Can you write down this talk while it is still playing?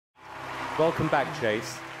Welcome back,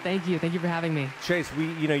 Chase. Thank you for having me. Chase,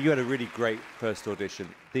 you had a really great first audition.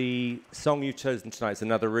 The song you've chosen tonight is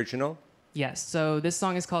another original? Yes, so this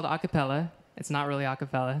song is called Acapella. It's not really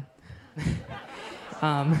acapella.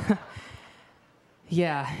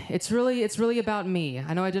 Yeah, it's really about me.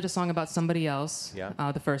 I know I did a song about somebody else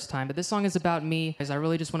the first time, but this song is about me, because I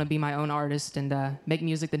really just want to be my own artist and make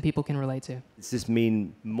music that people can relate to. Does this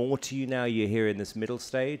mean more to you now you're here in this middle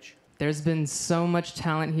stage? There's been so much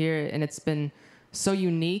talent here, and it's been so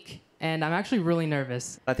unique, and I'm actually really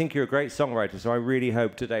nervous. I think you're a great songwriter, so I really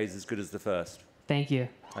hope today's as good as the first. Thank you.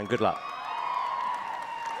 And good luck.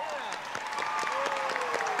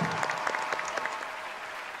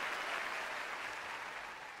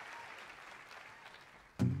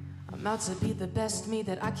 I'm out to be the best me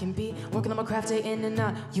that I can be, working on my craft day in and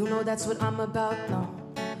out. You know that's what I'm about, no.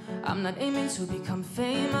 I'm not aiming to become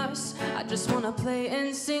famous, I just wanna play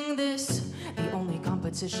and sing this. The only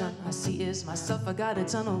competition I see is myself. I got a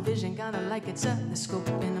tunnel vision, kinda like a telescope,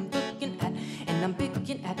 and I'm looking at, and I'm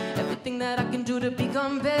picking at everything that I can do to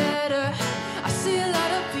become better. I see a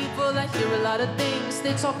lot of people, I hear a lot of things.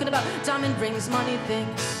 They're talking about diamond rings, money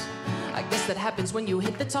things. I guess that happens when you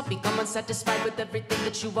hit the top, become unsatisfied with everything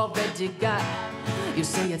that you already got. You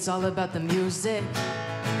say it's all about the music,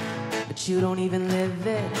 but you don't even live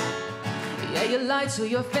it. Yeah, you lie to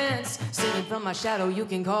your fans, singing from my shadow, you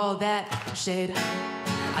can call that shade.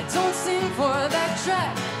 I don't sing for that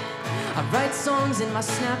track, I write songs in my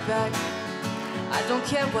snapback. I don't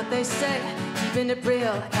care what they say, keeping it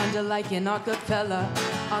real, kinda like an acapella.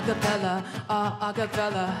 Acapella,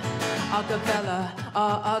 acapella, acapella,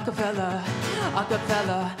 acapella,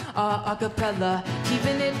 acapella, acapella.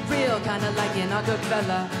 Keeping it real, kinda like an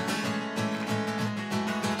acapella.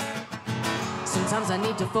 Sometimes I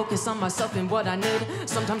need to focus on myself and what I need.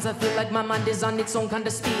 Sometimes I feel like my mind is on its own kind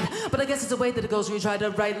of speed. But I guess it's the way that it goes when you try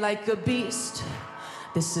to write like a beast.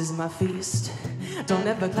 This is my feast. Don't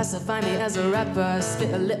ever classify me as a rapper.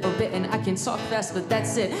 Spit a little bit and I can talk fast, but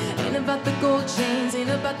that's it. Ain't about the gold chains, ain't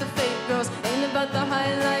about the fake girls, ain't about the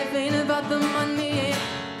high life, ain't about the money.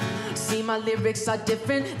 See, my lyrics are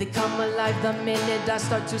different, they come alive the minute I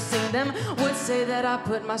start to sing them. Would say that I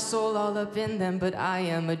put my soul all up in them, but I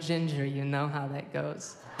am a ginger, you know how that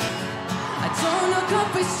goes. I don't look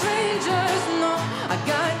up with strangers, no. I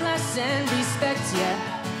got class and respect,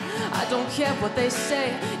 yeah. I don't care what they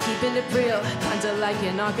say, keeping it real, kinda like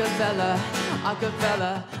an acapella.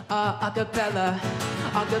 Acapella, acapella,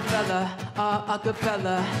 acapella,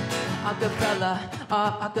 acapella, acapella,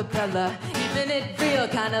 acapella. Keeping it real,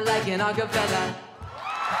 kinda like an acapella.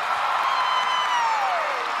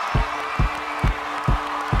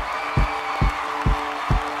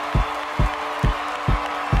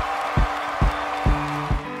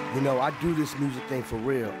 You know, I do this music thing for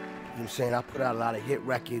real. You know what I'm saying? I put out a lot of hit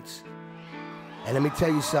records. And let me tell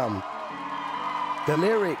you something. The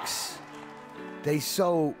lyrics, they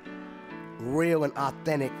so real and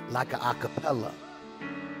authentic like an acapella.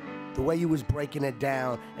 The way you was breaking it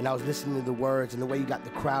down, and I was listening to the words, and the way you got the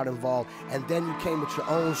crowd involved, and then you came with your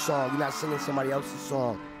own song. You're not singing somebody else's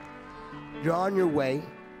song. You're on your way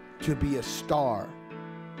to be a star.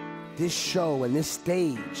 This show and this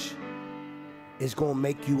stage is gonna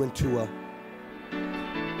make you into a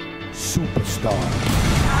superstar.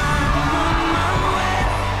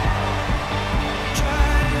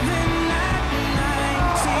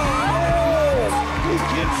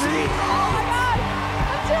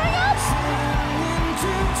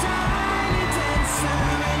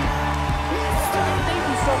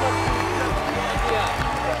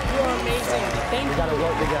 We gotta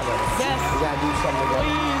work together. Yes. We gotta do something together.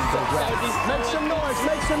 Make some noise,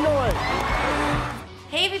 make some noise.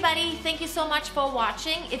 Hey everybody, thank you so much for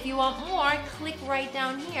watching. If you want more, click right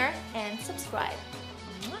down here and subscribe.